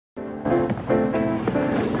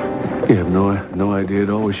You have no idea at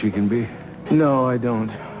all where she can be? No, I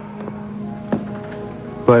don't.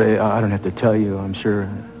 But I don't have to tell you. I'm sure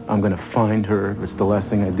I'm going to find her if it's the last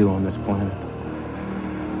thing I do on this planet.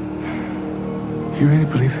 You really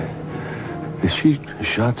believe it? That she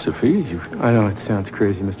shot Sophia? I know it sounds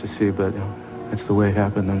crazy, Mr. C, but that's the way it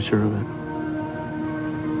happened. I'm sure of it.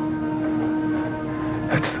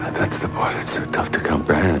 That's the part that's so tough to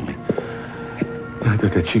comprehend. I mean,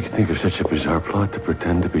 that she could think of such a bizarre plot to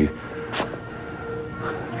pretend to be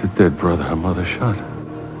the dead brother her mother shot.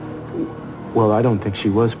 Well, I don't think she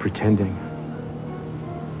was pretending.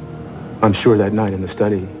 I'm sure that night in the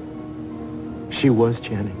study, she was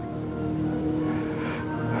Channing.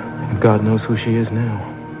 And God knows who she is now.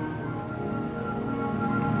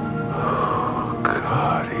 Oh,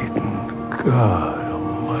 God, Eden. God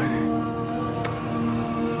almighty.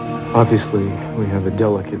 Obviously, we have a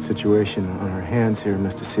delicate situation on our hands here,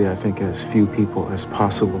 Mr. C. I think as few people as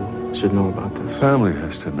possible should know about this. Family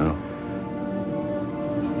has to know.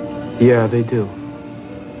 Yeah, they do.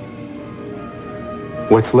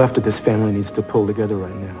 What's left of this family needs to pull together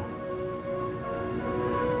right now.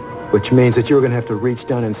 Which means that you're going to have to reach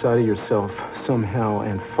down inside of yourself somehow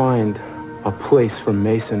and find a place for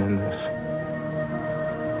Mason in this.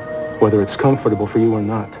 Whether it's comfortable for you or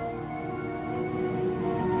not.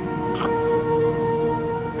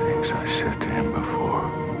 Things I said to him before.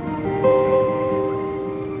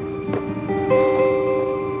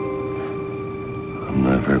 I'm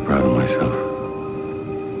not very proud of myself.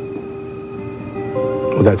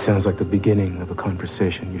 Well, that sounds like the beginning of a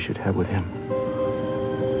conversation you should have with him.